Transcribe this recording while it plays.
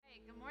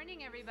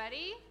Morning,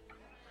 everybody.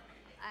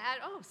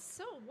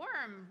 So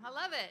warm. I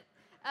love it.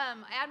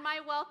 Add my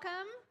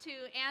welcome to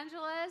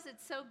Angela's.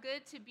 It's so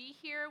good to be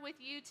here with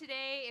you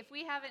today. If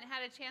we haven't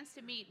had a chance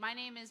to meet, my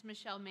name is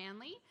Michelle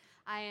Manley.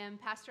 I am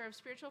pastor of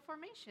spiritual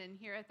formation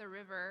here at the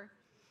River.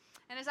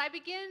 And as I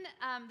begin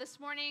this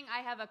morning,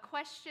 I have a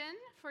question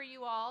for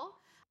you all.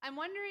 I'm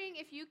wondering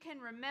if you can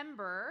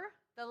remember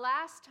the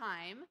last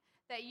time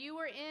that you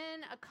were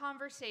in a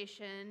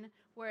conversation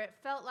where it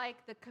felt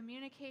like the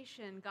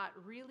communication got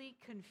really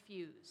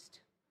confused.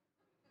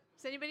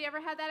 Has anybody ever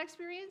had that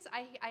experience?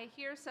 I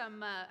hear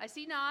some, I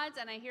see nods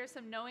and I hear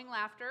some knowing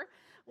laughter.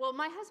 Well,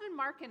 my husband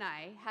Mark and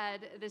I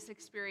had this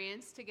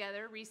experience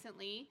together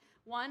recently,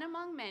 one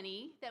among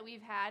many that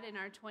we've had in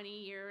our 20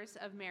 years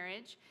of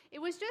marriage. It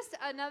was just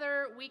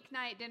another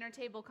weeknight dinner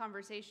table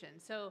conversation.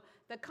 So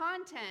the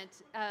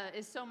content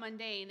is so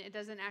mundane, it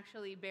doesn't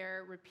actually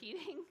bear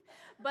repeating.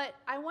 But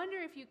I wonder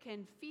if you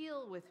can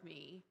feel with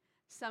me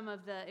some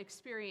of the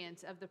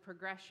experience of the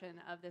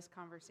progression of this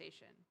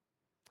conversation.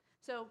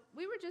 So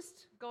we were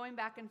just going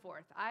back and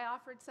forth. I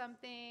offered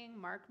something,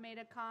 Mark made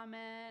a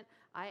comment,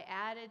 I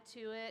added to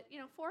it,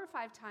 4 or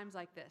 5 times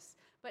like this.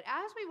 But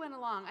as we went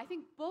along, I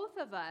think both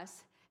of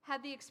us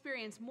had the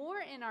experience more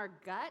in our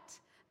gut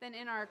than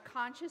in our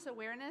conscious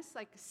awareness,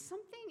 like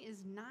something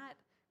is not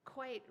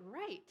quite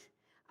right.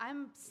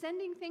 I'm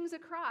sending things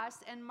across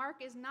and Mark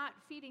is not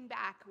feeding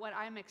back what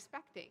I'm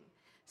expecting.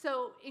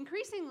 So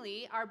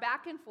increasingly, our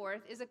back and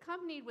forth is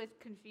accompanied with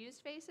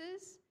confused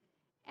faces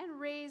and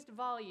raised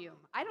volume.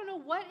 I don't know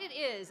what it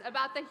is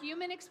about the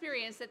human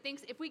experience that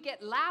thinks if we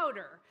get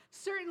louder,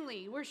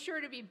 certainly we're sure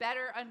to be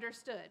better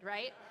understood,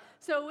 right?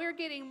 So we're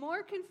getting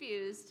more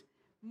confused,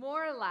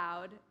 more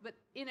loud, but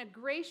in a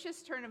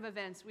gracious turn of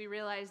events, we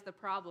realized the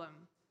problem.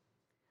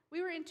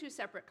 We were in 2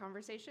 separate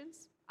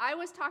conversations. I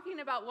was talking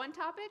about one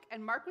topic,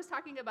 and Mark was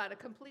talking about a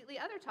completely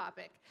other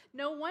topic.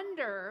 No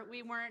wonder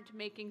we weren't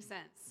making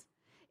sense.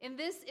 In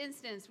this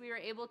instance, we were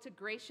able to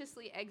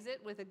graciously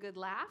exit with a good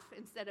laugh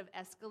instead of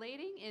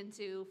escalating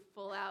into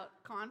full-out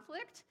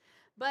conflict.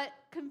 But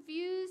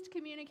confused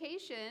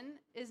communication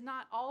is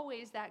not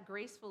always that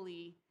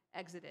gracefully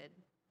exited.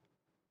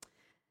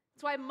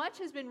 That's why much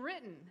has been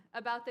written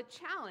about the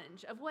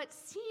challenge of what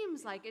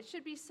seems like it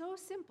should be so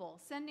simple,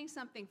 sending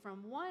something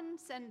from one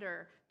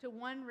sender to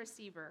one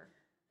receiver.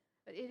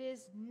 But it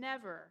is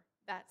never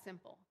that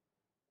simple.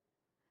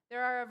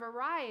 There are a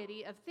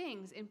variety of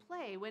things in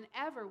play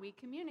whenever we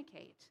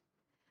communicate.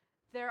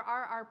 There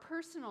are our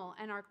personal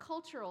and our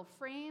cultural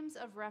frames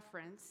of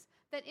reference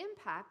that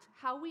impact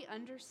how we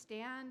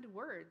understand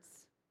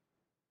words.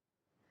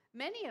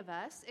 Many of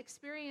us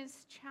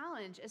experience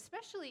challenge,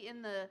 especially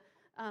in the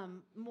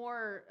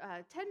more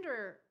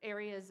tender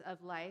areas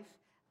of life,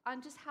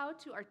 on just how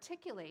to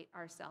articulate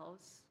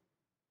ourselves.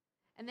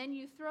 And then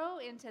you throw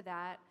into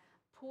that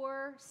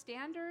poor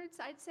standards,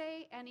 I'd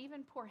say, and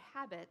even poor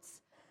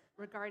habits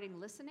regarding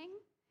listening,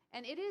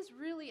 and it is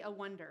really a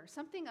wonder,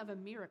 something of a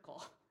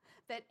miracle,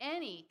 that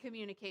any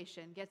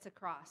communication gets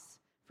across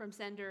from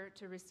sender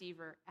to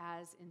receiver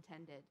as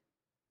intended.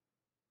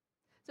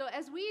 So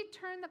as we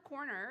turn the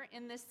corner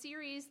in this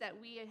series that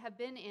we have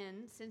been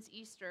in since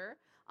Easter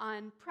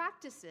on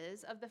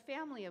practices of the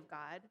family of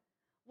God,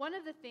 one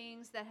of the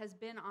things that has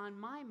been on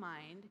my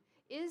mind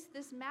is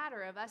this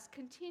matter of us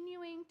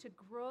continuing to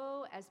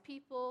grow as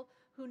people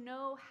who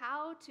know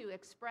how to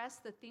express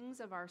the things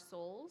of our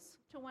souls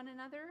to one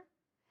another,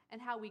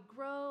 and how we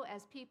grow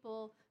as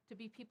people to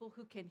be people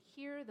who can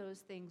hear those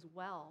things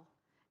well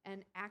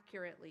and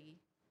accurately.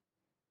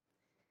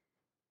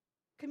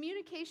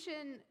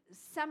 Communication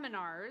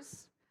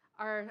seminars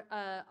are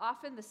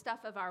often the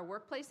stuff of our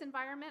workplace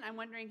environment. I'm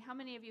wondering how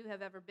many of you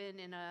have ever been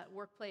in a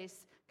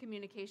workplace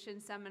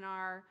communication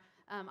seminar.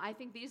 I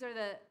think these are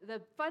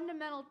the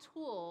fundamental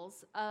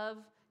tools of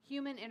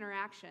human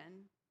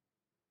interaction.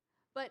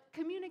 But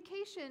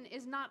communication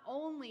is not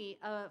only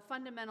a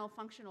fundamental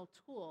functional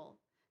tool.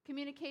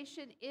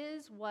 Communication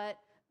is what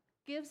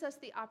gives us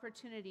the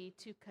opportunity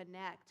to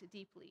connect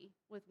deeply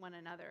with one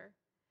another.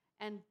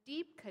 And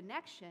deep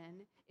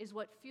connection is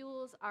what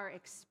fuels our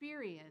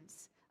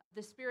experience of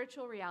the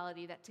spiritual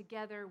reality that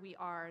together we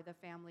are the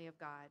family of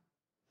God.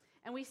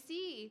 And we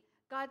see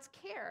God's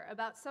care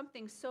about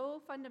something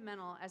so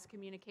fundamental as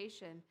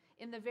communication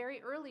in the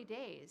very early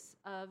days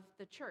of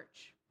the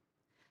church.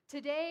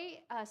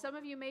 Today, some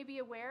of you may be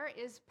aware,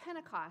 is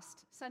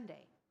Pentecost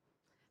Sunday.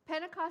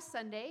 Pentecost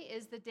Sunday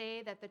is the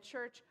day that the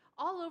church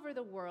all over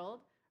the world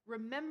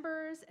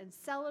remembers and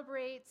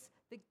celebrates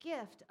the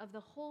gift of the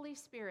Holy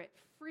Spirit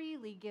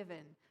freely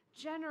given,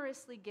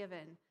 generously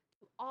given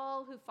to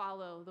all who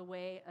follow the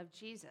way of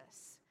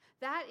Jesus.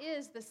 That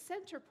is the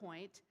center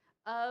point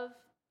of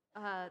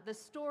the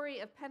story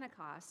of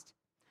Pentecost.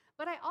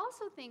 But I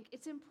also think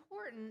it's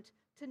important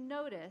to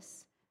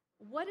notice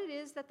what it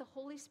is that the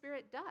Holy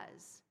Spirit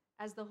does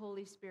as the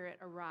Holy Spirit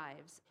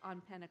arrives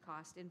on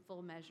Pentecost in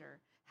full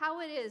measure.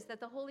 How it is that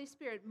the Holy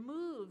Spirit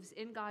moves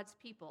in God's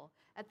people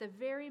at the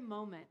very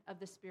moment of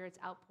the Spirit's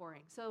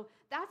outpouring. So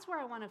that's where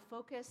I want to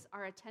focus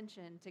our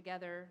attention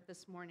together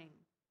this morning.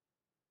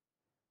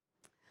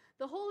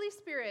 The Holy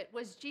Spirit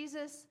was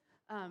Jesus'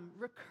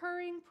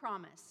 recurring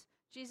promise,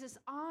 Jesus'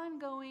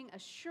 ongoing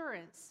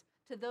assurance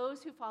to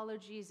those who follow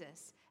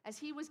Jesus as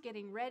he was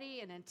getting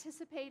ready and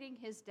anticipating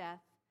his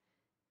death.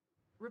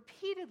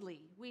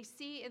 Repeatedly, we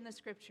see in the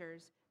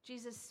scriptures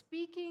Jesus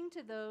speaking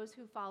to those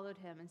who followed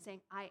him and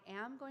saying, I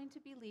am going to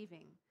be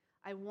leaving.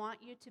 I want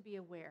you to be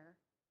aware,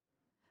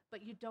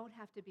 but you don't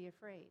have to be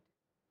afraid.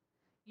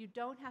 You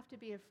don't have to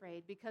be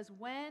afraid, because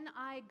when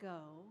I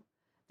go,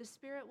 the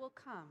Spirit will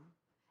come,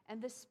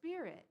 and the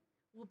Spirit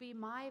will be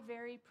my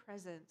very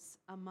presence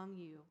among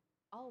you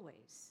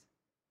always.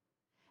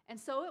 And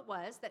so it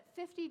was that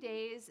 50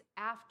 days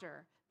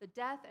after the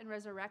death and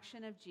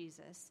resurrection of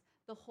Jesus,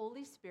 the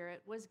Holy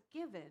Spirit was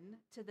given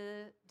to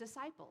the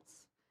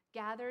disciples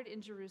gathered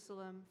in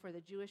Jerusalem for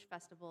the Jewish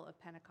festival of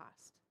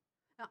Pentecost.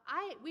 Now,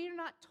 we are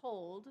not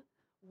told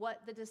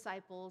what the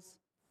disciples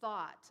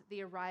thought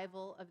the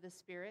arrival of the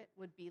Spirit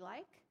would be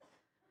like.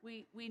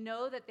 We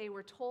know that they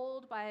were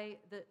told by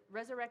the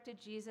resurrected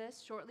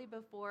Jesus shortly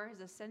before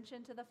his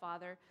ascension to the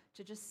Father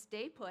to just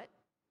stay put,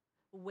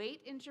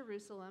 wait in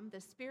Jerusalem,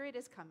 the Spirit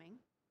is coming.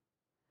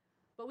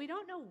 But we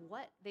don't know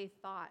what they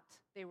thought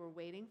they were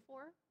waiting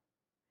for.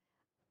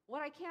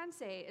 What I can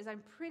say is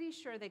I'm pretty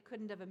sure they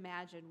couldn't have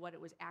imagined what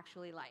it was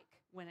actually like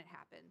when it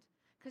happened,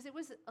 because it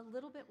was a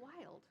little bit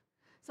wild.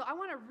 So I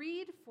want to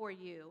read for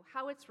you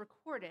how it's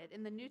recorded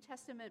in the New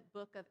Testament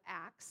book of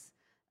Acts,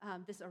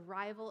 this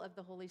arrival of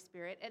the Holy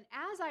Spirit. And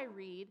as I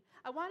read,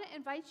 I want to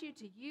invite you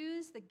to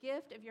use the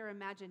gift of your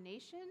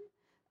imagination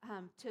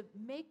to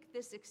make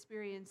this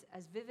experience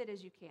as vivid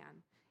as you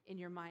can in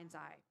your mind's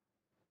eye.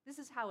 This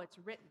is how it's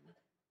written.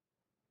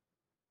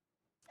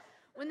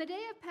 When the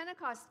day of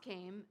Pentecost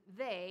came,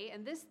 they,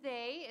 and this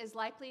they is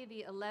likely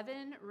the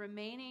 11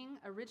 remaining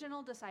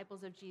original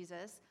disciples of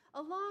Jesus,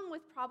 along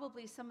with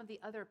probably some of the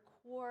other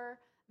core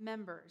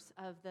members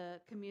of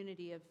the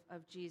community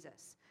of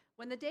Jesus.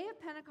 When the day of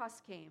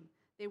Pentecost came,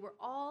 they were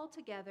all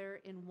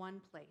together in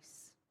one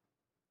place.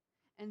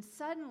 And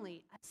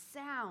suddenly a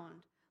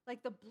sound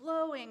like the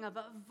blowing of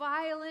a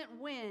violent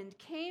wind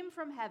came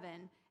from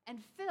heaven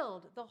and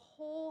filled the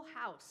whole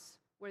house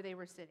where they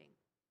were sitting.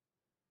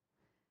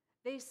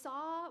 They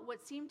saw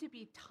what seemed to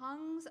be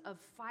tongues of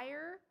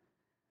fire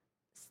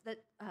that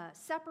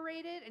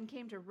separated and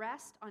came to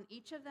rest on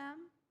each of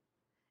them.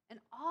 And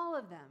all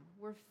of them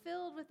were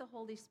filled with the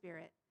Holy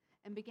Spirit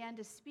and began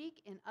to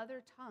speak in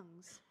other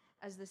tongues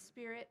as the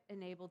Spirit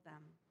enabled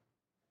them.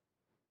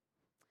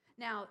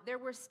 Now, there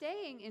were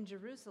staying in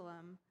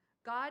Jerusalem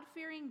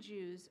God-fearing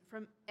Jews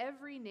from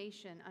every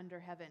nation under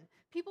heaven.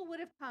 People would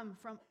have come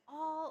from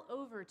all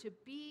over to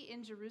be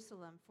in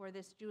Jerusalem for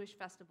this Jewish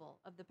festival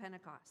of the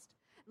Pentecost.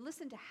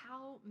 Listen to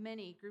how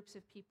many groups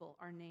of people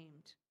are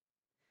named.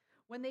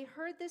 When they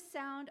heard this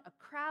sound, a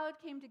crowd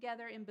came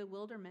together in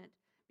bewilderment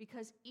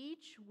because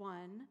each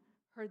one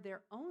heard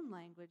their own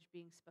language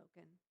being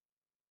spoken.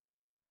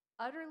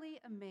 Utterly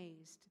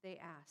amazed, they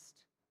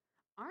asked,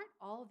 "Aren't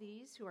all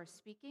these who are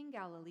speaking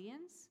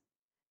Galileans?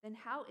 Then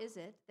how is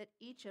it that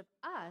each of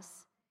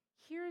us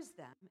hears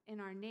them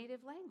in our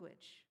native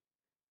language?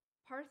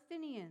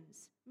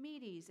 Parthians,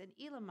 Medes, and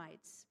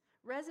Elamites,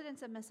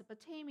 residents of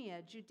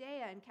Mesopotamia,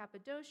 Judea and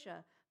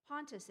Cappadocia,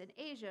 Pontus and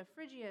Asia,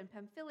 Phrygia and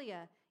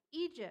Pamphylia,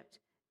 Egypt,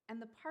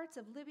 and the parts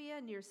of Libya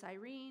near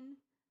Cyrene,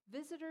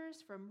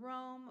 visitors from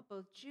Rome,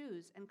 both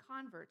Jews and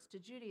converts to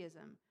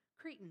Judaism,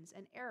 Cretans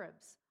and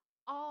Arabs,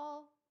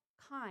 all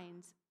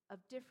kinds of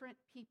different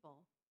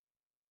people.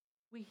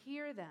 We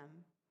hear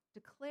them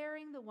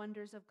declaring the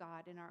wonders of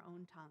God in our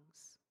own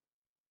tongues."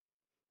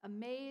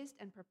 Amazed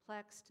and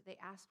perplexed, they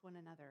asked one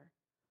another,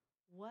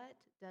 "What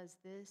does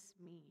this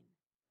mean?"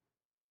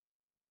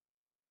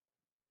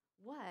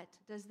 What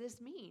does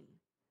this mean?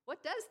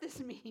 What does this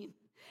mean?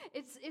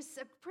 It's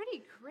a pretty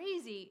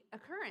crazy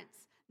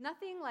occurrence.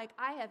 Nothing like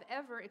I have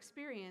ever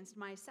experienced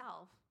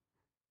myself.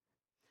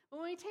 But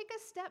when we take a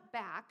step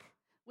back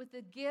with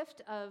the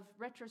gift of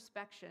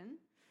retrospection,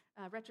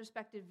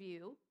 retrospective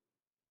view,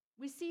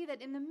 we see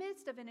that in the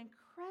midst of an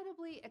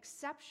incredibly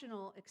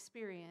exceptional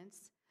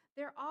experience,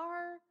 there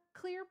are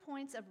clear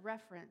points of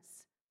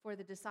reference for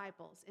the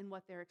disciples in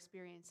what they're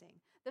experiencing.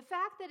 The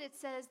fact that it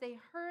says they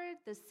heard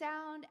the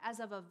sound as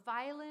of a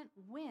violent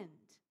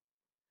wind.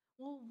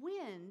 Well,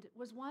 wind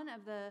was one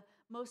of the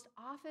most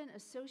often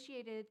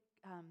associated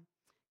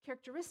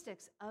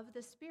characteristics of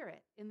the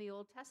Spirit in the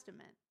Old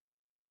Testament.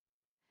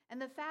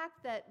 And the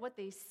fact that what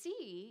they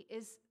see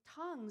is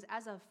tongues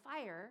as of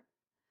fire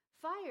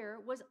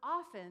was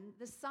often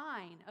the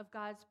sign of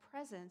God's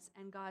presence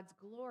and God's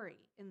glory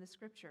in the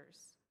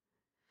scriptures.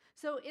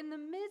 So in the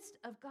midst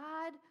of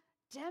God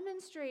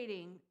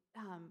demonstrating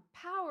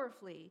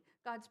powerfully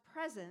God's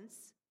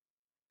presence,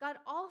 God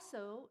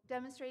also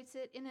demonstrates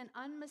it in an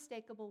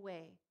unmistakable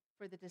way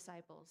for the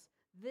disciples.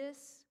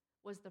 This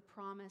was the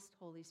promised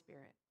Holy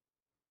Spirit.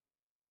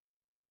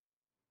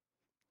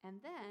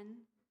 And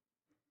then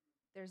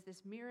there's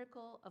this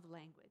miracle of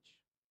language.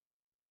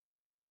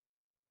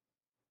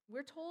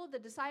 We're told the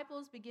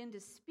disciples begin to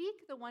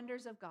speak the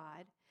wonders of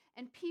God,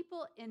 and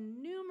people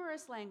in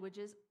numerous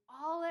languages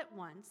all at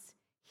once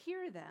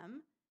hear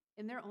them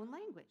in their own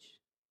language.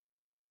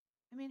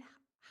 I mean,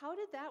 how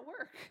did that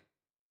work?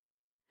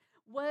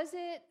 Was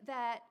it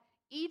that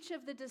each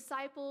of the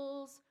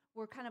disciples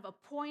were kind of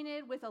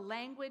appointed with a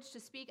language to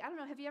speak? I don't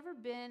know, have you ever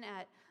been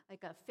at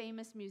like a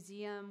famous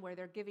museum where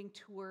they're giving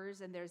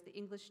tours and there's the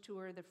English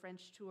tour, the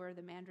French tour,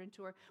 the Mandarin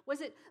tour?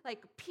 Was it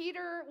like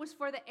Peter was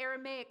for the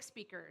Aramaic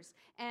speakers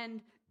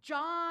and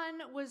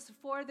John was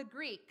for the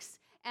Greeks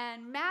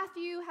and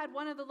Matthew had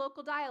one of the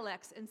local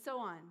dialects and so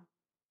on?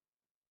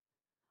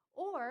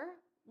 Or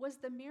was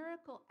the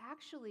miracle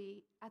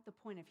actually at the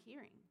point of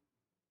hearing?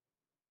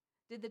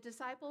 Did the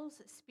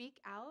disciples speak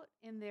out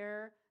in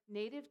their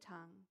native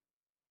tongue,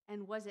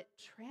 and was it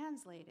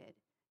translated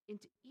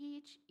into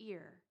each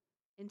ear,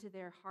 into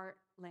their heart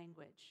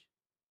language?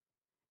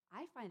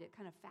 I find it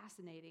kind of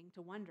fascinating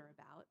to wonder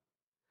about.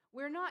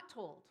 We're not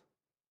told.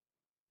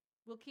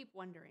 We'll keep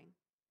wondering.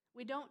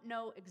 We don't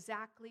know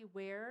exactly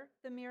where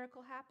the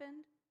miracle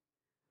happened.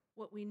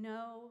 What we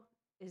know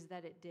is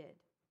that it did.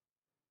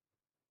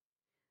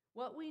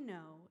 What we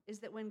know is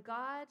that when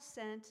God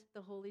sent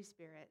the Holy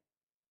Spirit,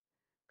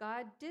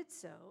 God did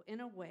so in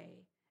a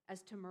way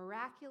as to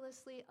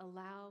miraculously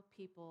allow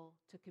people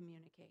to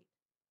communicate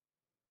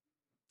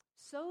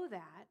so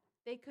that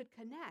they could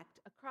connect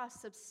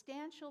across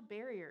substantial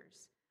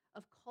barriers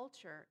of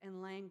culture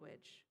and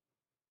language,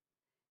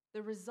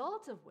 the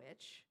result of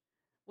which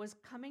was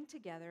coming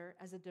together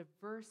as a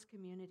diverse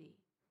community,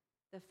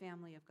 the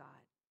family of God.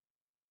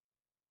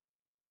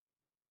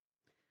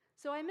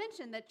 So I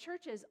mentioned that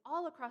churches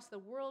all across the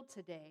world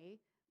today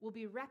will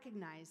be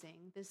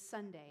recognizing this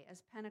Sunday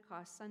as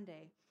Pentecost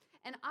Sunday.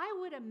 And I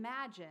would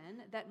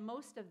imagine that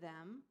most of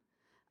them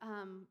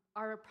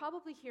are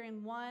probably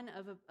hearing one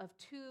of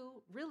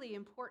two really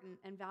important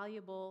and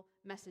valuable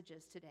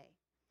messages today.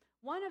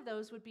 One of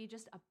those would be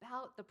just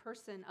about the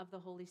person of the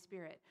Holy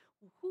Spirit.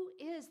 Who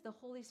is the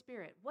Holy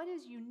Spirit? What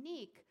is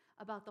unique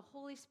about the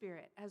Holy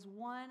Spirit as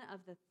one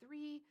of the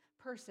three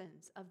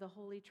persons of the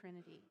Holy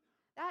Trinity?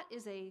 That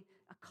is a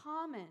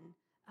common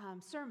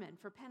sermon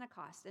for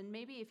Pentecost. And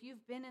maybe if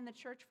you've been in the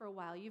church for a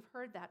while, you've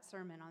heard that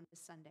sermon on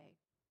this Sunday.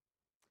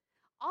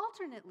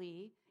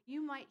 Alternately,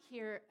 you might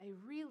hear a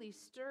really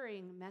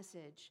stirring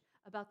message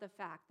about the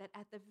fact that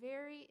at the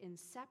very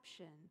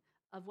inception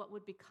of what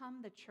would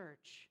become the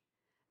church,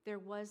 there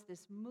was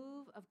this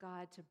move of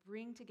God to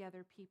bring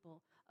together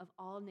people of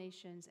all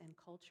nations and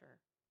culture.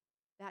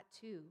 That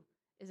too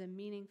is a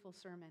meaningful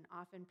sermon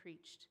often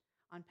preached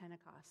on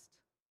Pentecost.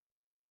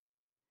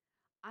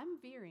 I'm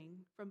veering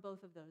from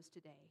both of those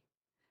today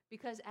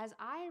because as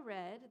I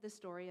read the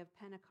story of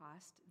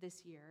Pentecost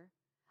this year,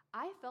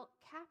 I felt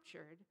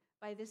captured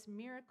by this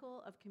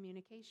miracle of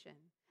communication.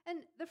 And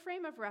the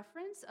frame of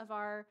reference of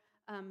our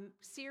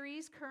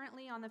series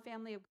currently on the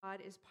family of God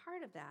is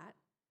part of that.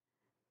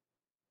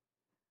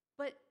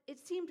 But it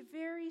seemed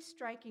very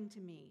striking to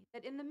me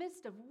that in the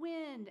midst of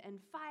wind and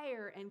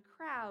fire and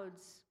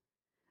crowds,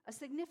 a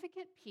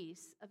significant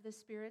piece of the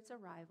Spirit's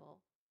arrival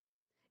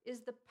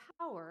is the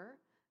power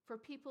for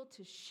people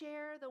to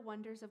share the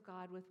wonders of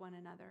God with one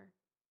another,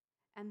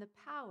 and the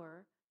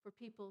power for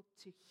people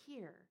to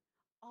hear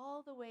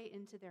all the way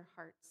into their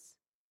hearts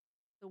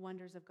the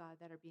wonders of God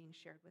that are being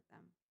shared with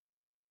them.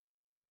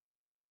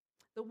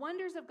 The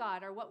wonders of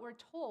God are what we're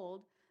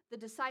told the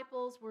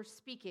disciples were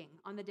speaking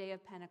on the day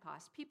of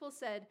Pentecost. People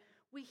said,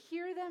 "We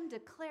hear them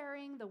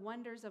declaring the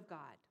wonders of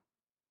God."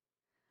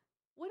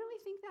 What do we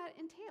think that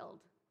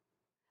entailed?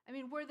 I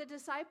mean, were the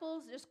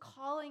disciples just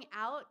calling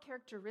out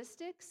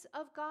characteristics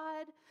of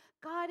God?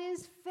 God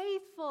is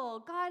faithful.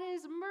 God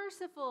is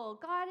merciful.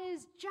 God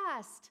is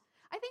just.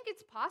 I think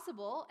it's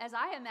possible, as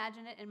I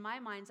imagine it in my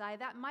mind's eye,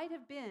 that might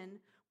have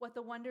been what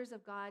the wonders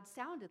of God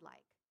sounded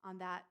like on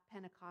that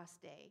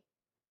Pentecost day.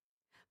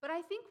 But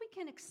I think we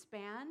can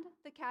expand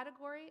the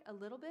category a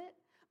little bit.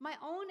 My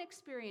own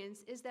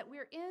experience is that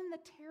we're in the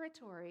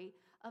territory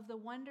of the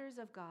wonders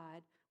of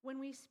God when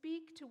we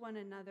speak to one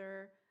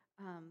another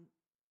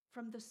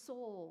from the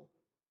soul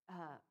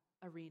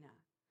arena.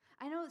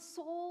 I know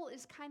soul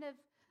is kind of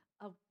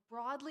a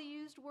broadly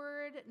used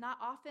word, not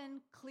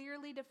often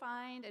clearly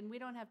defined, and we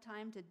don't have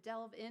time to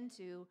delve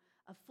into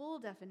a full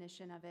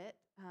definition of it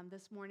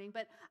this morning.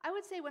 But I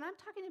would say when I'm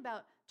talking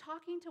about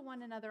talking to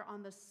one another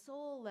on the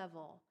soul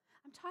level,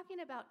 I'm talking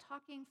about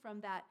talking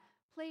from that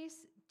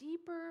place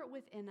deeper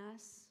within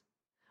us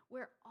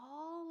where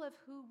all of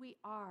who we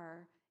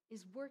are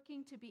is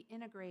working to be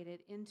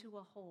integrated into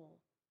a whole,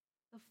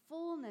 the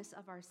fullness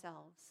of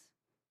ourselves,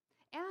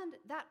 and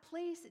that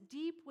place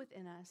deep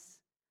within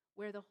us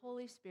where the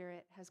Holy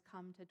Spirit has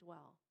come to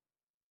dwell.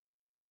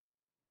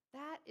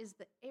 That is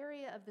the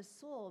area of the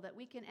soul that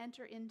we can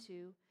enter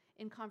into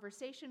in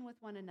conversation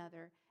with one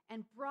another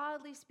and,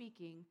 broadly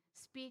speaking,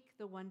 speak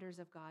the wonders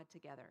of God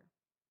together.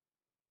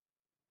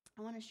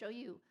 I want to show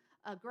you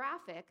a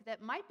graphic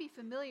that might be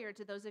familiar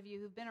to those of you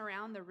who've been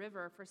around the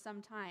river for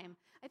some time.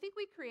 I think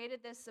we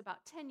created this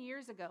about 10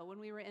 years ago when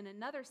we were in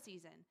another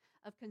season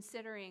of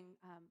considering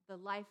the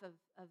life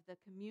of the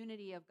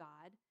community of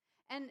God.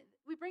 And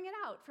we bring it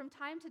out from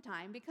time to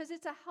time because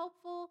it's a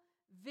helpful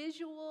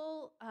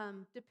visual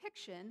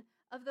depiction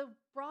of the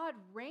broad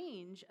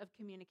range of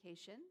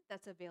communication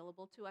that's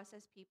available to us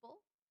as people.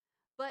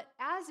 But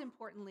as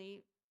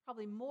importantly,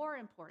 probably more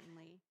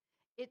importantly,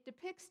 it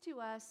depicts to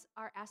us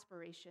our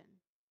aspiration,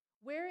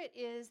 where it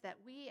is that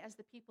we as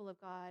the people of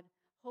God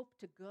hope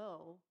to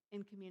go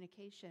in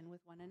communication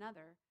with one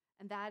another,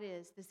 and that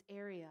is this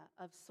area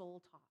of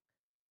soul talk.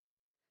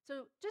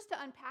 So just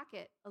to unpack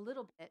it a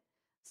little bit,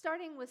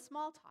 starting with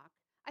small talk,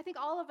 I think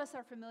all of us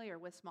are familiar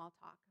with small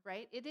talk,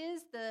 right? It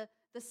is the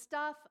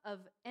stuff of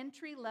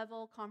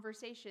entry-level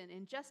conversation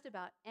in just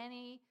about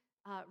any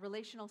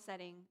relational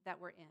setting that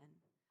we're in.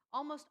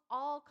 Almost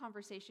all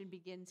conversation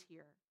begins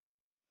here.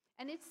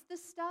 And it's the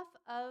stuff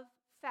of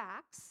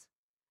facts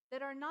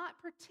that are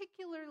not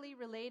particularly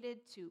related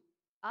to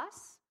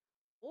us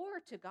or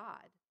to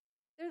God.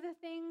 They're the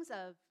things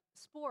of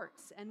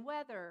sports and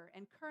weather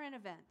and current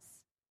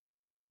events,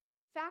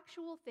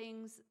 factual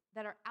things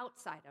that are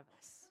outside of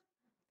us.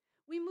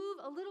 We move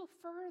a little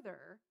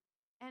further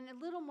and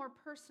a little more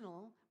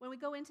personal when we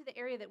go into the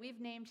area that we've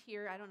named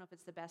here. I don't know if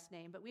it's the best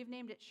name, but we've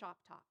named it shop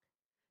talk.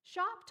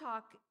 Shop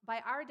talk,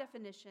 by our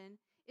definition,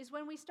 is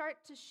when we start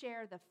to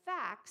share the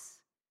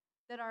facts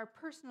that are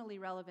personally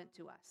relevant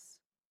to us.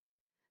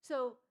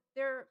 So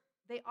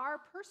they are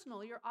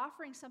personal. You're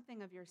offering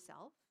something of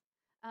yourself,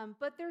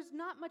 but there's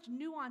not much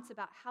nuance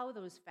about how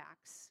those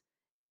facts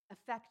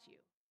affect you.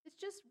 It's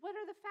just, what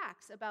are the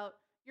facts about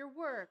your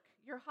work,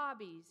 your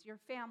hobbies, your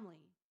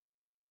family?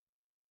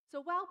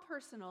 So while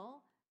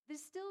personal,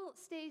 this still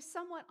stays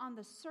somewhat on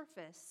the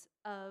surface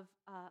of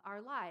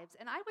our lives.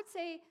 And I would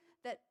say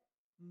that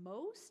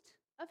most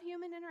of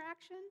human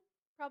interaction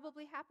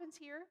probably happens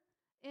here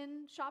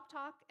in shop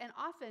talk, and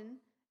often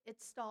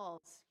it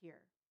stalls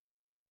here.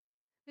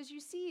 Because you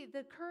see,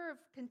 the curve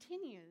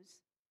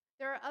continues.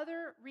 There are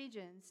other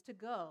regions to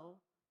go.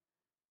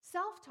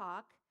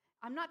 Self-talk,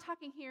 I'm not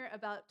talking here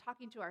about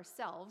talking to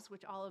ourselves,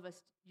 which all of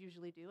us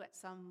usually do at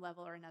some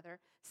level or another.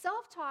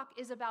 Self-talk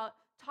is about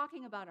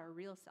talking about our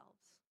real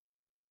selves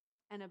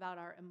and about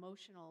our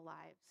emotional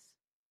lives.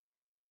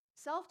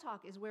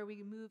 Self-talk is where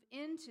we move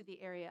into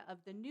the area of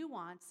the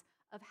nuance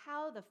of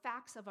how the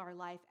facts of our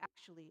life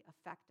actually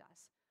affect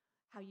us,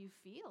 how you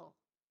feel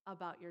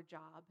about your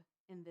job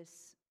in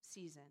this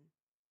season,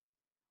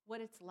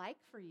 what it's like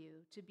for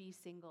you to be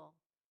single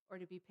or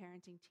to be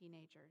parenting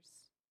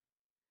teenagers.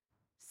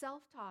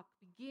 Self-talk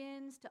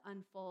begins to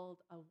unfold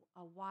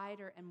a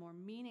wider and more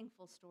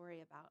meaningful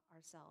story about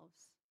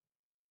ourselves.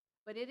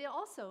 But it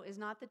also is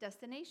not the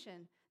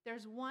destination.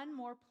 There's one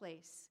more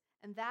place,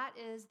 and that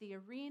is the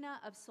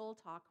arena of soul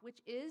talk, which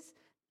is,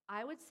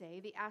 I would say,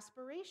 the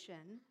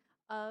aspiration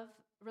of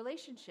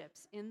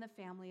relationships in the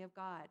family of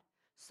God.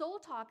 Soul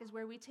talk is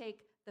where we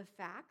take the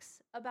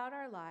facts about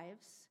our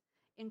lives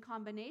in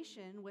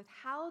combination with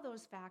how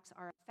those facts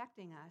are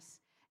affecting us,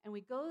 and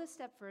we go a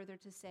step further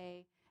to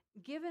say,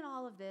 given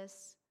all of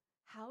this,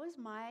 how is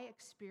my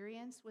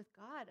experience with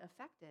God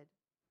affected?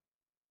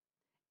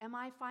 Am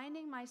I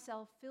finding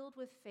myself filled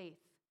with faith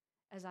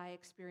as I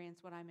experience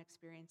what I'm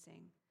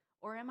experiencing?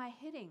 Or am I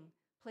hitting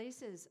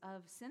places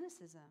of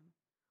cynicism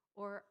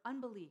or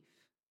unbelief?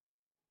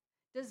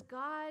 Does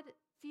God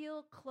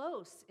feel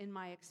close in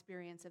my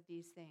experience of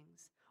these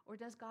things? Or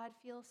does God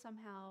feel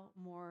somehow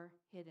more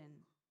hidden?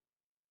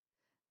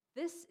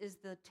 This is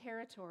the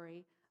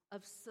territory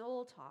of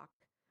soul talk,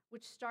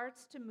 which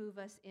starts to move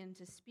us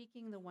into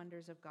speaking the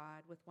wonders of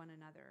God with one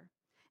another.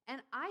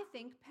 And I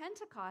think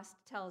Pentecost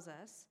tells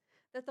us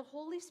that the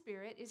Holy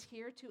Spirit is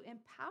here to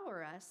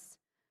empower us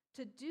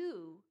to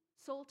do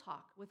soul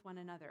talk with one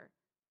another.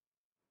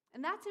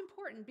 And that's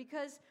important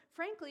because,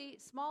 frankly,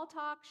 small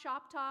talk,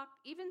 shop talk,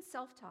 even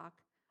self-talk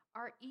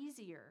are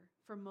easier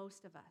for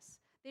most of us.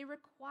 They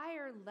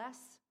require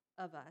less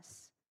of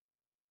us.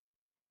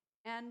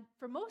 And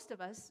for most of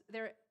us,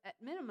 at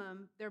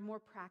minimum, they're more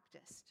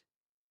practiced.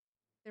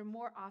 They're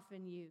more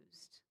often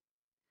used.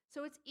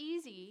 So it's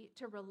easy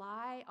to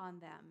rely on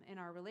them in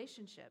our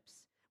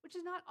relationships, which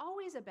is not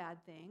always a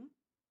bad thing.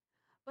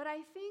 But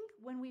I think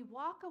when we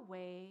walk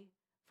away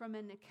from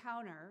an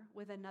encounter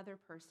with another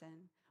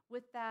person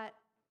with that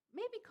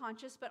maybe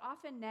conscious but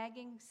often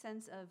nagging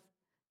sense of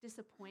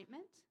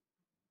disappointment,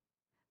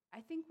 I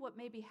think what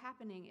may be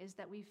happening is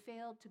that we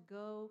failed to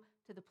go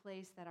to the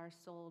place that our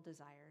soul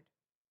desired.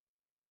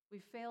 We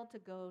failed to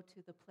go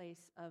to the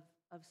place of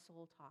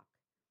soul talk.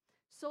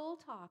 Soul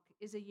talk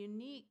is a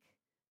unique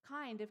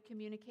kind of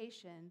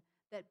communication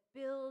that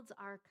builds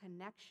our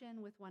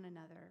connection with one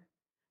another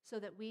so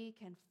that we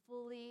can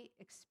fully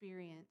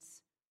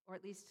experience, or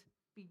at least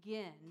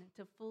begin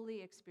to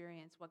fully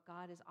experience, what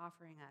God is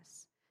offering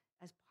us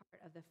as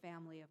part of the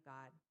family of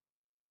God.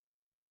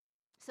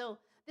 So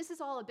this is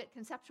all a bit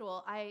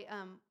conceptual. I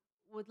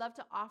would love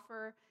to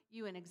offer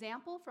you an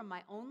example from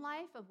my own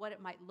life of what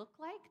it might look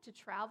like to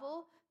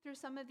travel through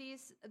some of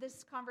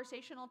this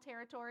conversational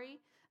territory.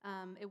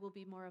 It will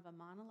be more of a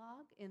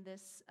monologue in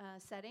this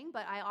setting,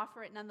 but I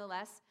offer it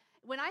nonetheless.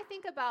 When I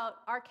think about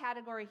our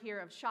category here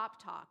of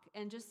shop talk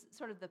and just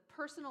sort of the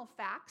personal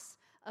facts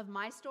of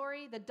my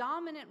story, the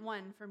dominant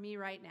one for me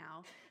right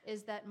now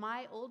is that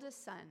my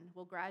oldest son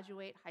will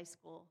graduate high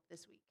school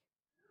this week.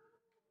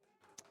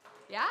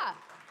 Yeah.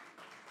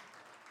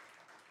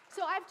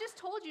 So I've just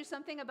told you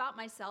something about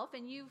myself,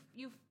 and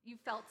you've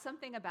felt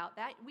something about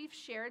that. We've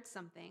shared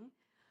something,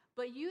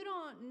 but you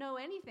don't know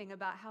anything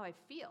about how I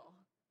feel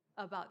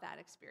about that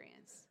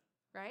experience,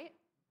 right?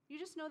 You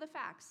just know the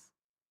facts.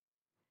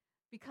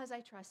 Because I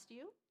trust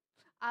you,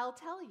 I'll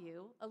tell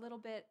you a little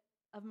bit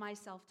of my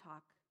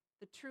self-talk,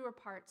 the truer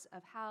parts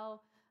of how,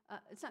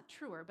 it's not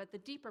truer, but the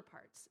deeper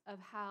parts of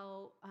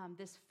how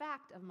this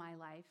fact of my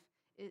life,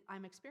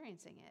 I'm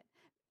experiencing it.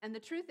 And the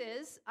truth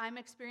is, I'm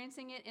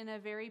experiencing it in a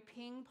very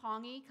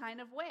ping-pongy kind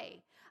of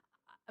way.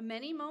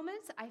 Many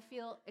moments, I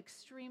feel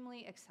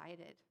extremely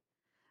excited.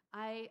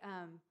 I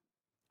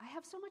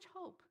have so much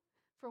hope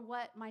for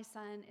what my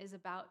son is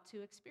about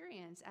to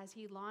experience as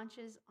he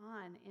launches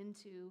on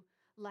into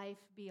life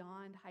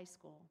beyond high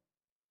school.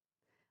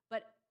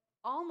 But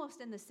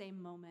almost in the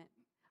same moment,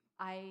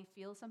 I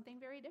feel something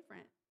very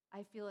different.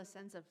 I feel a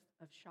sense of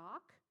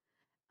shock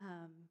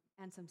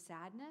and some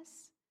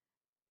sadness.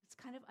 It's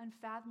kind of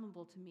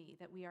unfathomable to me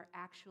that we are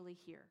actually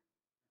here.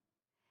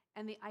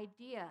 And the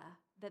idea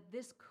that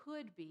this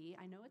could be,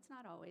 I know it's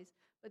not always,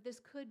 but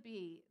this could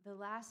be the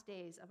last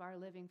days of our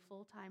living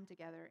full-time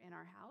together in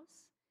our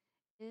house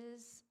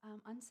is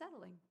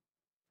unsettling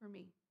for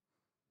me.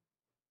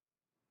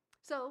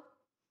 So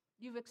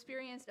you've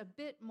experienced a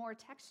bit more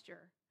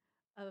texture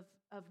of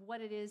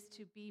what it is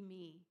to be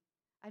me.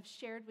 I've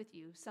shared with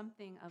you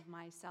something of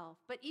myself,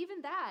 but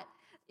even that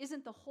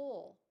isn't the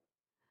whole.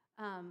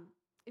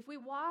 If we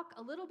walk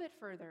a little bit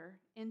further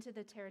into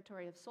the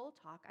territory of soul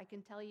talk, I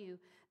can tell you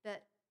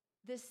that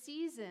this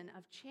season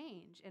of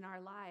change in our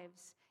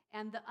lives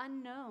and the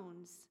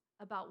unknowns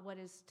about what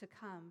is to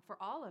come for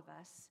all of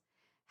us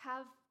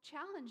have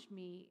challenged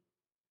me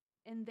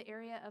in the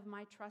area of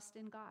my trust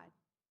in God.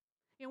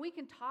 You know, we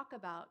can talk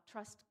about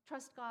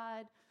trust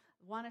God,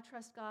 want to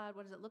trust God,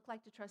 what does it look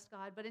like to trust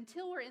God, but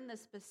until we're in the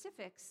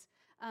specifics,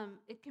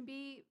 it can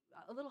be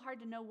a little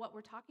hard to know what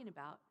we're talking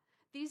about.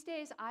 These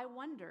days, I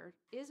wonder,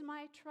 is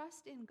my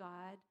trust in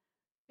God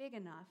big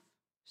enough,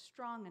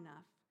 strong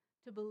enough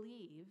to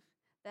believe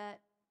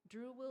that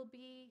Drew will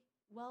be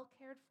well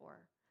cared for,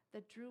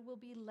 that Drew will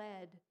be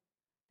led,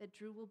 that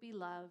Drew will be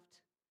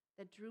loved,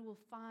 that Drew will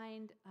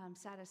find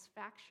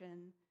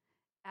satisfaction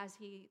as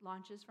he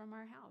launches from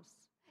our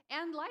house?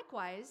 And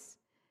likewise,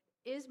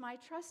 is my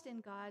trust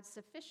in God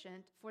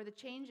sufficient for the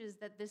changes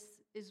that this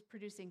is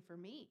producing for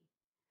me?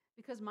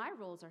 Because my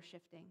roles are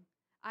shifting.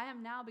 I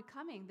am now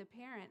becoming the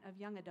parent of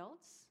young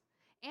adults,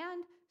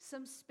 and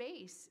some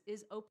space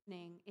is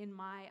opening in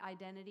my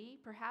identity,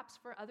 perhaps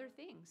for other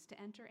things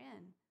to enter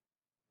in.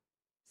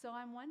 So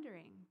I'm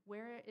wondering,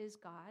 where is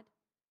God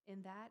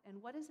in that,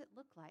 and what does it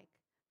look like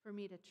for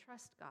me to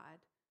trust God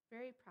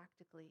very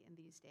practically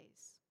in these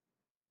days?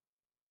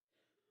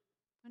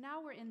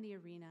 Now we're in the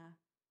arena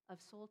of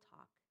soul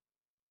talk,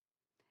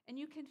 and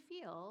you can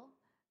feel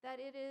that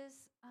it is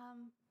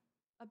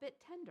a bit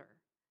tender.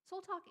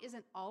 Soul talk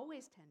isn't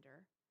always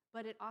tender,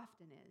 but it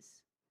often is,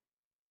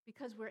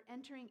 because we're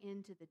entering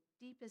into the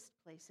deepest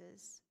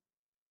places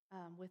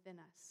within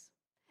us.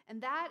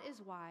 And that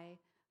is why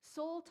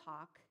soul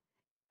talk,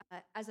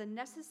 as a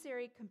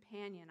necessary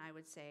companion, I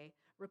would say,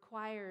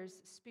 requires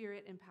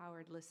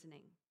spirit-empowered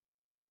listening.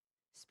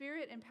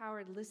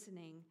 Spirit-empowered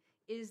listening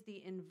is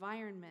the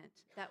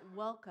environment that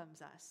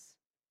welcomes us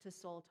to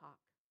soul talk.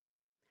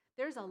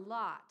 There's a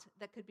lot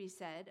that could be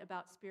said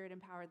about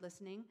spirit-empowered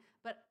listening,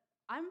 but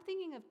I'm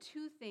thinking of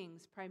two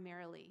things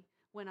primarily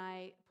when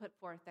I put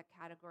forth that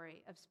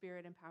category of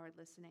spirit-empowered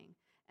listening.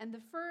 And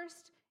the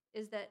first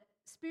is that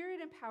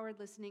spirit-empowered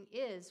listening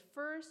is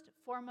first,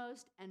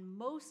 foremost, and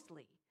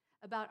mostly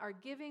about our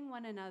giving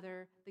one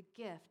another the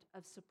gift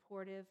of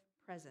supportive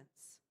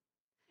presence.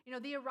 You know,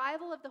 the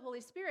arrival of the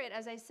Holy Spirit,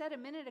 as I said a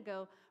minute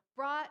ago,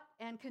 brought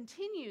and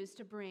continues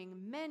to bring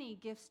many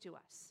gifts to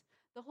us.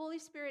 The Holy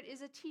Spirit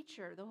is a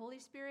teacher. The Holy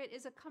Spirit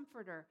is a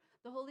comforter.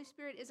 The Holy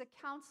Spirit is a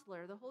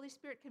counselor. The Holy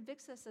Spirit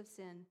convicts us of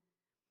sin.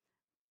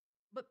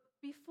 But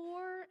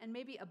before and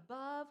maybe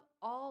above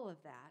all of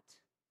that,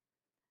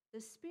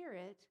 the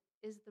Spirit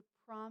is the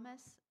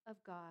promise of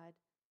God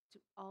to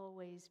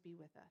always be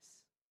with us.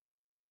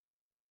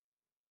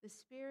 The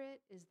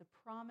Spirit is the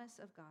promise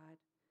of God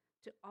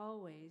to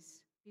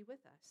always be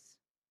with us.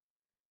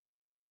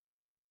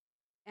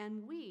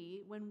 And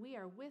when we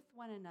are with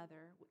one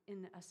another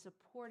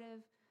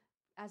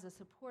as a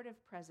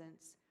supportive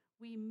presence,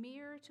 we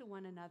mirror to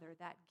one another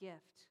that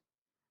gift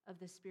of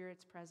the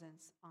Spirit's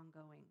presence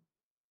ongoing.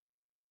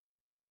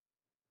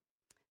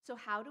 So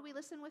how do we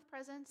listen with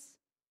presence?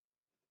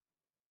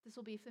 This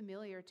will be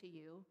familiar to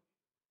you.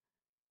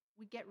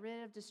 We get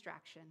rid of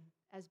distraction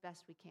as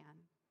best we can.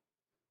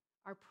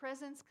 Our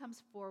presence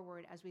comes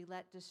forward as we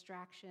let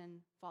distraction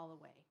fall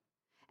away.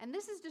 And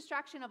this is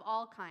distraction of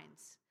all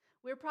kinds.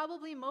 We're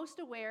probably most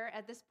aware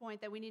at this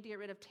point that we need to get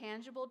rid of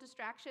tangible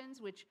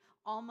distractions, which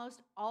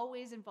almost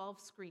always involve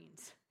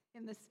screens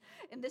in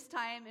this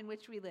time in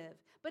which we live.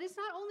 But it's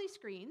not only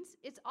screens,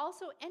 it's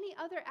also any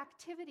other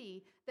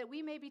activity that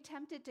we may be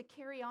tempted to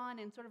carry on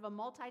in sort of a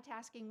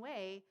multitasking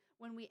way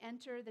when we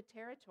enter the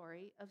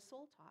territory of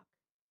soul talk.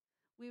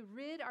 We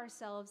rid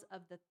ourselves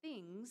of the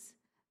things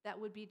that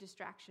would be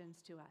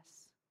distractions to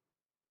us.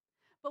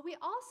 But we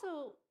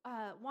also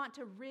want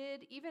to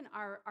rid even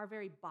our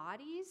very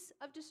bodies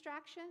of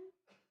distraction.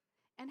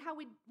 And how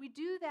we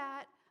do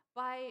that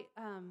by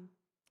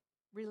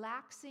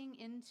relaxing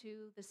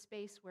into the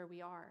space where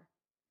we are.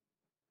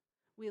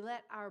 We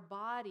let our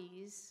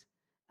bodies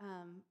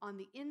on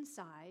the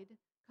inside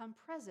come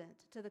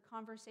present to the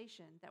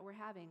conversation that we're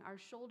having. Our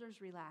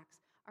shoulders relax,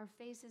 our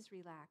faces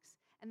relax,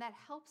 and that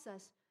helps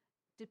us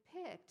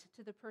depict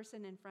to the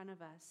person in front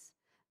of us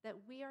that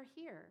we are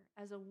here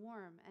as a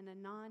warm and a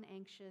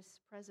non-anxious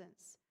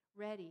presence,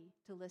 ready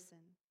to listen.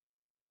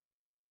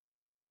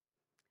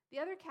 The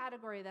other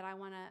category that I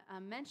want to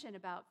mention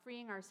about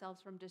freeing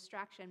ourselves from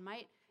distraction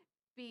might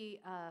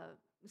be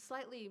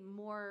slightly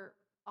more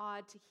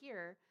odd to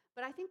hear,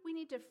 but I think we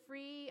need to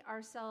free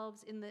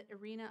ourselves in the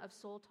arena of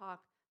soul talk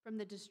from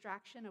the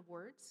distraction of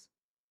words.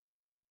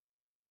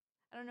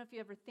 I don't know if you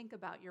ever think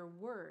about your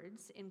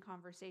words in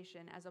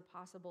conversation as a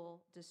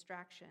possible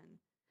distraction.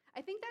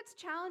 I think that's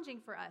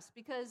challenging for us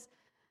because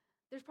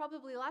there's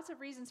probably lots of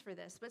reasons for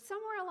this, but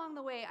somewhere along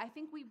the way, I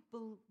think we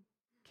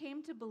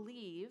came to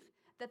believe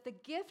that the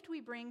gift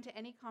we bring to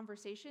any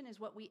conversation is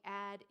what we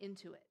add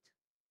into it,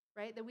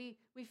 right? That we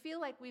feel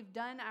like we've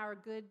done our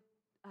good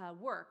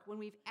work when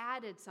we've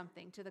added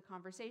something to the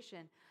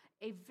conversation,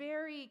 a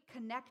very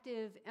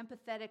connective,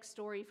 empathetic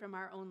story from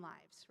our own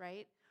lives,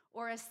 right?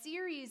 Or a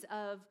series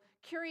of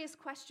curious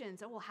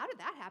questions. Oh, well, how did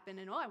that happen?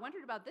 And I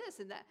wondered about this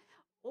and that.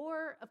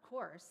 Or, of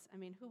course,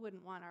 who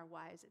wouldn't want our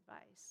wise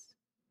advice?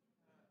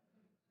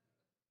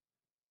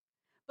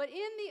 But in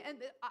the end,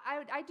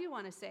 I do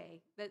want to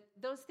say that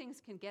those things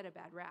can get a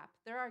bad rap.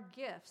 There are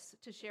gifts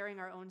to sharing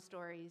our own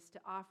stories, to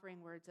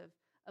offering words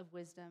of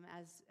wisdom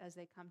as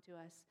they come to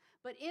us.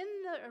 But in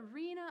the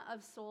arena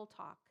of soul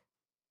talk,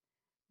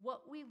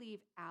 what we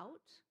leave out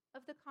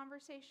of the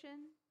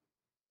conversation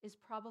is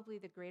probably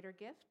the greater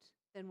gift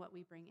than what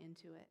we bring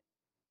into it.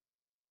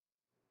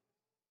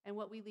 And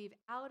what we leave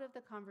out of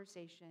the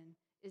conversation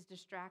is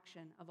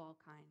distraction of all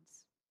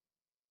kinds.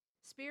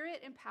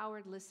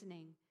 Spirit-empowered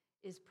listening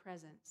is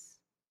presence.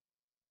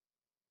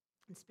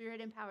 And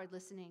spirit-empowered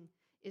listening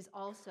is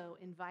also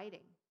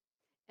inviting.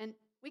 And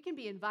we can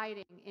be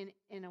inviting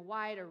in a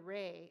wide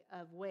array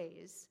of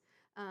ways.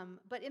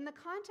 But in the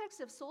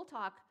context of soul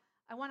talk,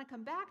 I want to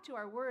come back to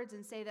our words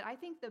and say that I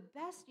think the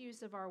best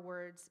use of our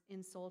words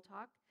in soul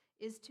talk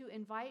is to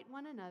invite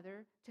one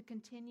another to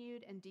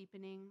continued and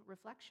deepening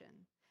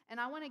reflection. And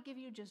I want to give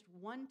you just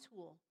one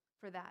tool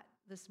for that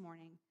this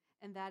morning,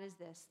 and that is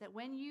this, that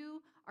when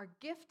you are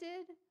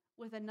gifted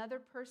with another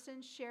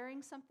person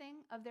sharing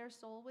something of their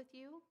soul with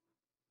you,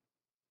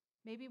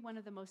 maybe one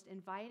of the most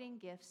inviting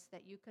gifts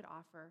that you could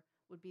offer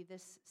would be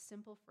this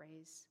simple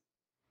phrase: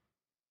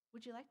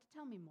 would you like to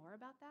tell me more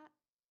about that?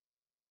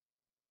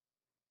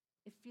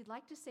 If you'd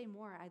like to say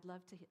more, I'd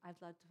love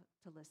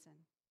to listen.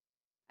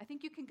 I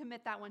think you can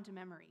commit that one to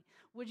memory.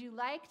 Would you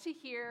like to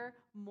hear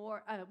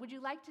more? Would you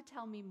like to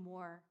tell me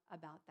more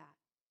about that?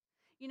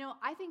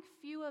 I think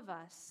few of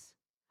us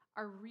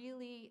are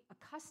really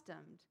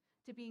accustomed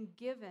to being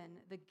given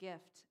the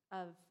gift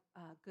of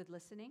good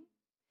listening.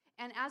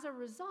 And as a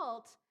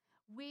result,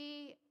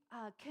 we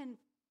can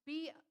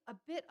be a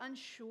bit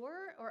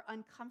unsure or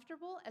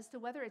uncomfortable as to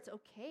whether it's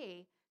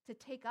okay to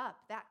take up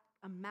that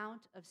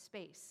amount of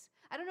space.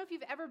 I don't know if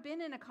you've ever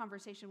been in a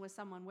conversation with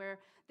someone where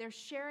they're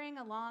sharing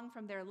along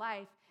from their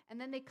life, and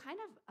then they kind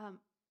of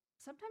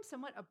sometimes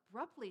somewhat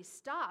abruptly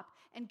stop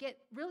and get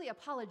really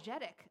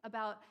apologetic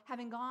about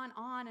having gone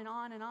on and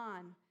on and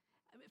on.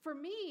 For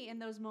me, in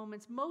those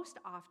moments, most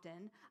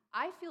often,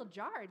 I feel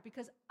jarred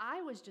because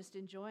I was just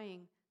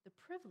enjoying the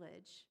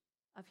privilege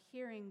of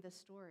hearing the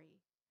story.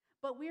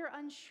 But we're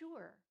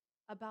unsure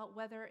about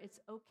whether it's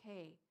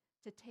okay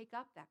to take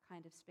up that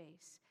kind of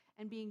space.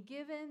 And being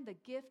given the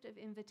gift of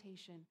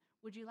invitation,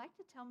 would you like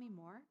to tell me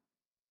more?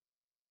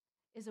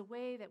 Is a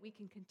way that we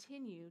can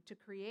continue to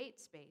create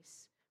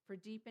space for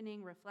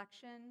deepening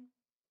reflection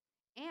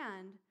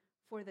and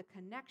for the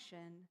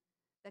connection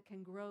that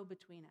can grow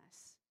between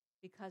us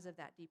because of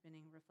that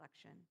deepening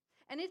reflection.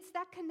 And it's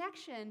that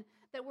connection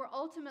that we're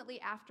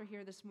ultimately after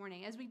here this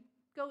morning. As we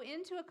go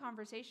into a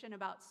conversation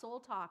about soul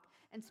talk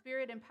and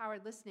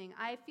spirit-empowered listening,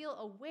 I feel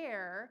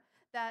aware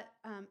that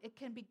it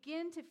can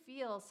begin to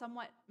feel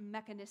somewhat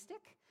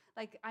mechanistic,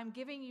 like I'm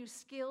giving you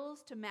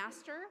skills to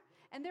master,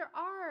 and there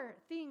are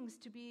things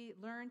to be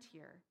learned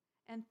here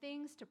and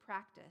things to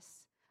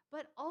practice.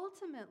 But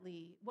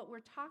ultimately, what we're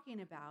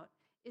talking about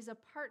is a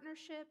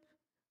partnership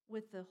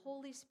with the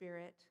Holy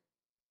Spirit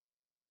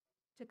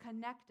to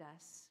connect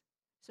us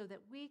so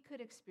that we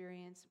could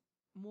experience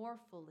more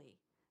fully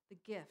the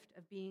gift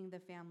of being the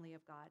family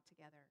of God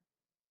together.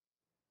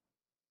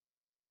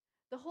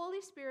 The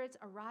Holy Spirit's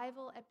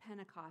arrival at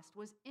Pentecost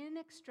was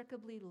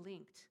inextricably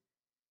linked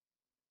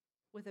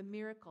with a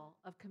miracle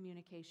of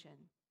communication.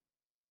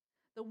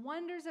 The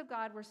wonders of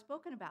God were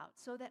spoken about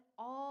so that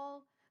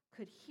all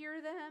could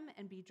hear them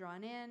and be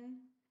drawn in,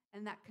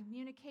 and that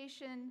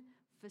communication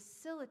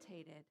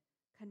facilitated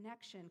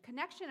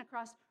connection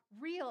across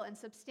real and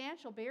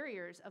substantial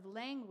barriers of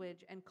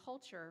language and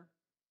culture.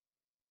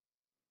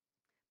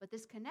 But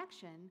this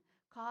connection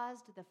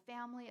caused the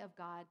family of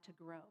God to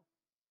grow.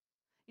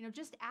 You know,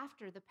 just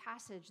after the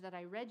passage that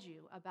I read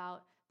you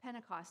about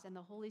Pentecost and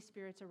the Holy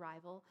Spirit's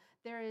arrival,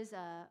 there is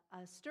a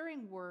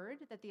stirring word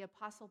that the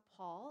Apostle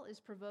Paul is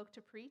provoked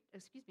to preach,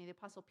 the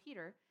Apostle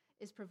Peter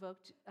is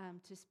provoked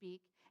to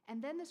speak.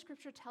 And then the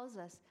scripture tells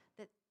us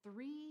that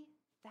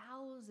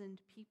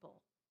 3,000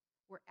 people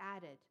were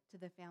added to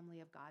the family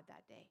of God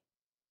that day.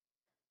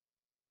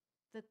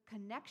 The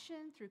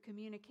connection through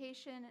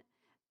communication,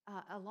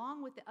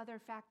 along with the other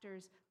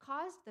factors,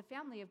 caused the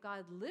family of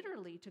God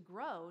literally to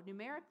grow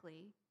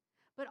numerically,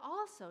 but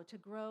also to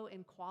grow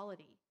in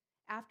quality.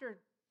 After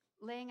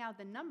laying out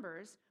the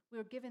numbers, we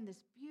were given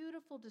this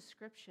beautiful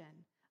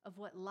description of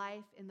what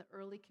life in the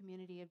early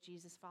community of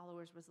Jesus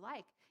followers was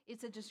like.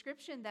 It's a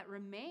description that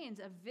remains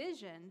a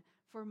vision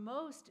for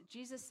most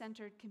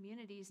Jesus-centered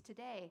communities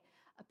today,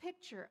 a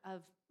picture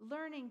of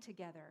learning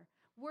together,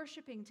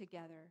 worshiping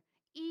together,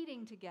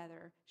 eating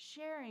together,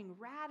 sharing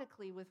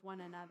radically with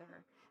one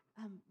another,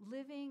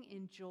 living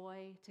in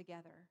joy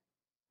together.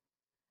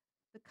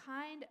 The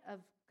kind of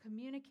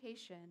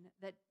communication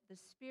that the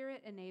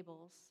Spirit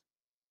enables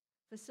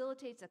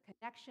facilitates a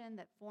connection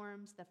that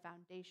forms the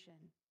foundation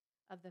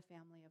of the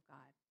family of God.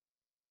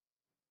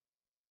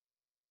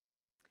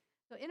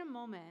 So in a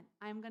moment,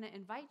 I'm going to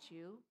invite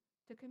you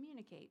to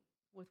communicate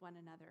with one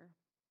another.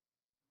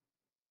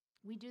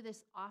 We do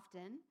this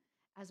often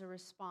as a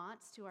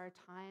response to our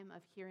time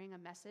of hearing a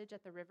message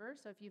at the river.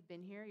 So if you've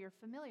been here, you're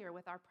familiar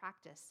with our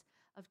practice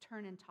of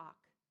turn and talk.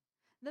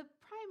 The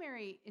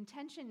primary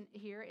intention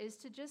here is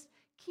to just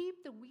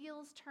keep the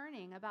wheels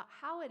turning about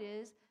how it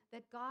is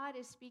that God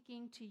is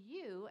speaking to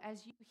you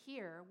as you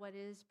hear what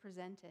is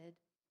presented.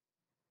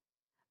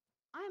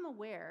 I'm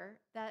aware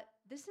that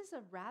this is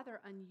a rather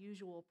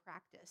unusual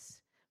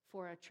practice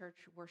for a church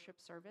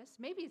worship service.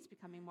 Maybe it's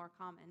becoming more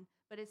common,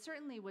 but it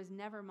certainly was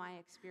never my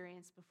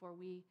experience before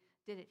we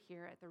did it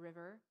here at the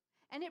river.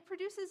 And it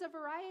produces a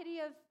variety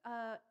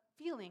of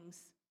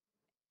feelings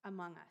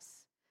among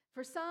us.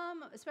 For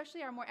some,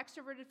 especially our more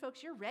extroverted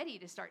folks, you're ready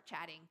to start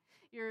chatting.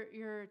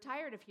 You're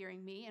tired of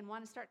hearing me and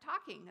want to start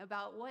talking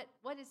about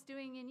what it's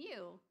doing in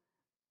you.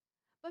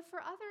 But for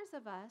others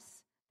of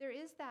us, there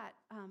is that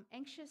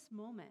anxious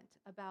moment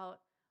about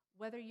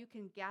whether you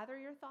can gather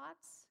your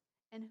thoughts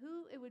and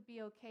who it would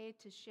be okay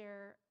to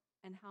share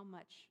and how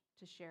much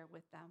to share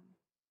with them.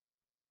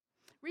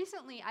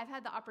 Recently, I've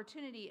had the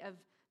opportunity of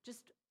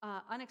just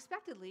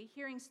unexpectedly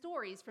hearing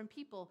stories from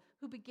people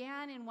who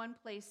began in one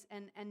place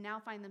and now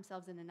find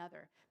themselves in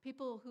another.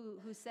 People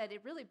who said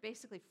it really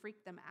basically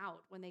freaked them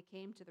out when they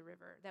came to the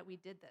river that we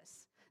did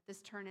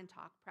this turn and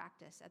talk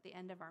practice at the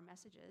end of our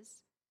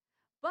messages.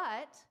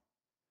 But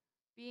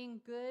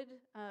being good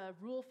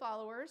rule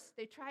followers,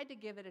 they tried to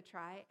give it a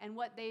try, and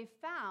what they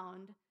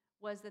found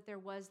was that there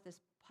was this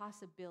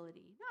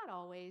possibility, not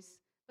always,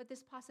 but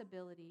this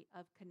possibility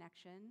of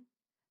connection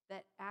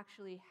that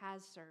actually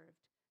has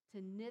served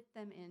to knit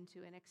them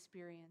into an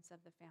experience of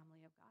the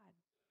family of God.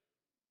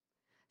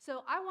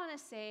 So I want to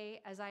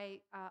say, as I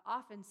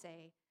often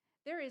say,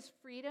 there is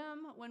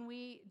freedom when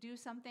we do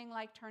something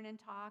like turn and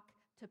talk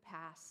to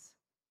pass.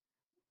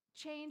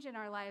 Change in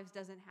our lives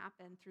doesn't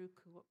happen through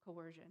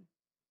coercion.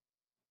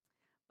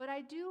 But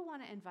I do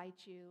want to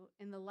invite you,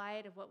 in the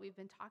light of what we've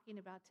been talking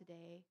about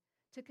today,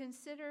 to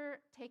consider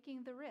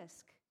taking the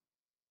risk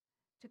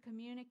to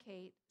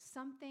communicate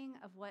something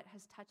of what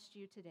has touched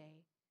you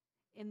today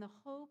in the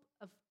hope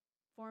of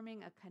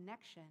forming a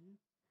connection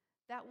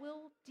that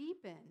will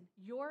deepen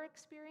your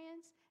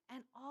experience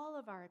and all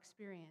of our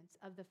experience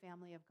of the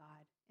family of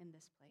God in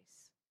this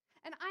place.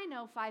 And I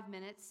know 5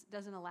 minutes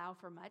doesn't allow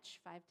for much,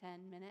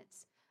 5-10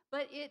 minutes,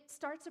 but it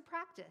starts a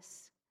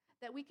practice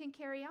that we can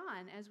carry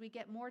on as we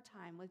get more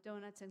time with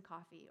donuts and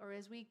coffee, or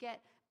as we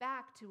get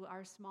back to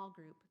our small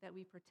group that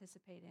we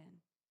participate in.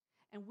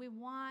 And we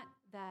want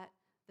that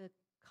the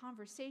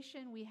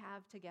conversation we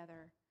have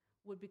together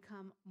would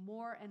become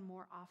more and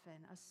more often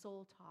a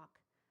soul talk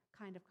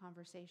kind of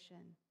conversation,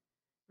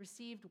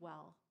 received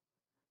well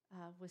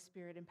with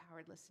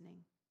Spirit-empowered listening.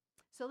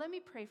 So let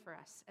me pray for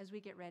us as we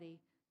get ready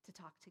to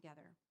talk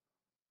together.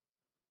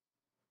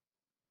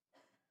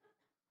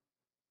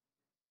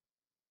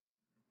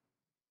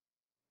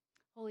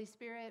 Holy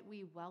Spirit,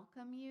 we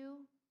welcome you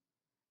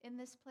in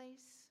this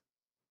place.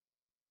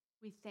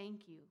 We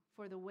thank you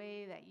for the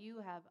way that you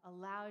have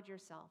allowed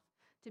yourself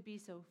to be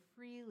so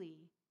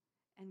freely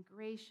and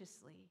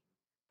graciously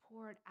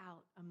poured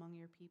out among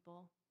your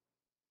people.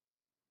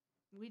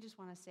 We just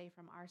want to say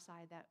from our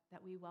side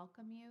that we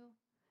welcome you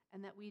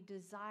and that we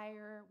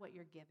desire what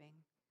you're giving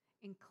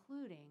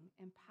including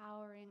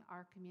empowering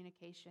our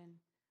communication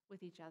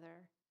with each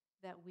other,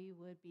 that we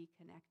would be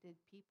connected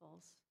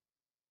peoples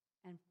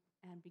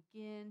and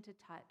begin to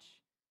touch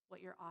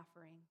what you're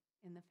offering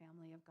in the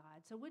family of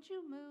God. So would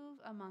you move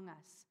among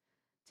us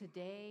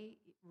today,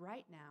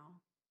 right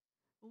now?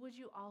 Would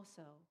you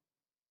also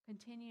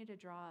continue to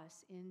draw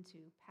us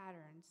into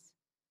patterns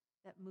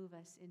that move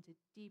us into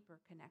deeper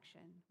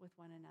connection with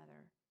one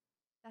another?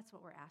 That's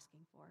what we're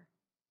asking for,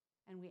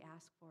 and we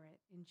ask for it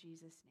in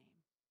Jesus'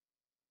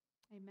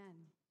 name. Amen.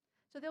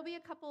 So there'll be a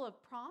couple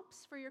of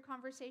prompts for your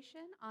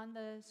conversation on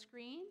the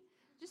screen.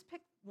 Just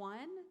pick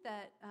one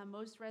that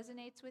most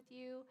resonates with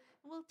you.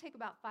 We'll take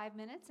about 5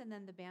 minutes, and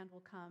then the band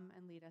will come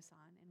and lead us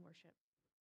on in worship.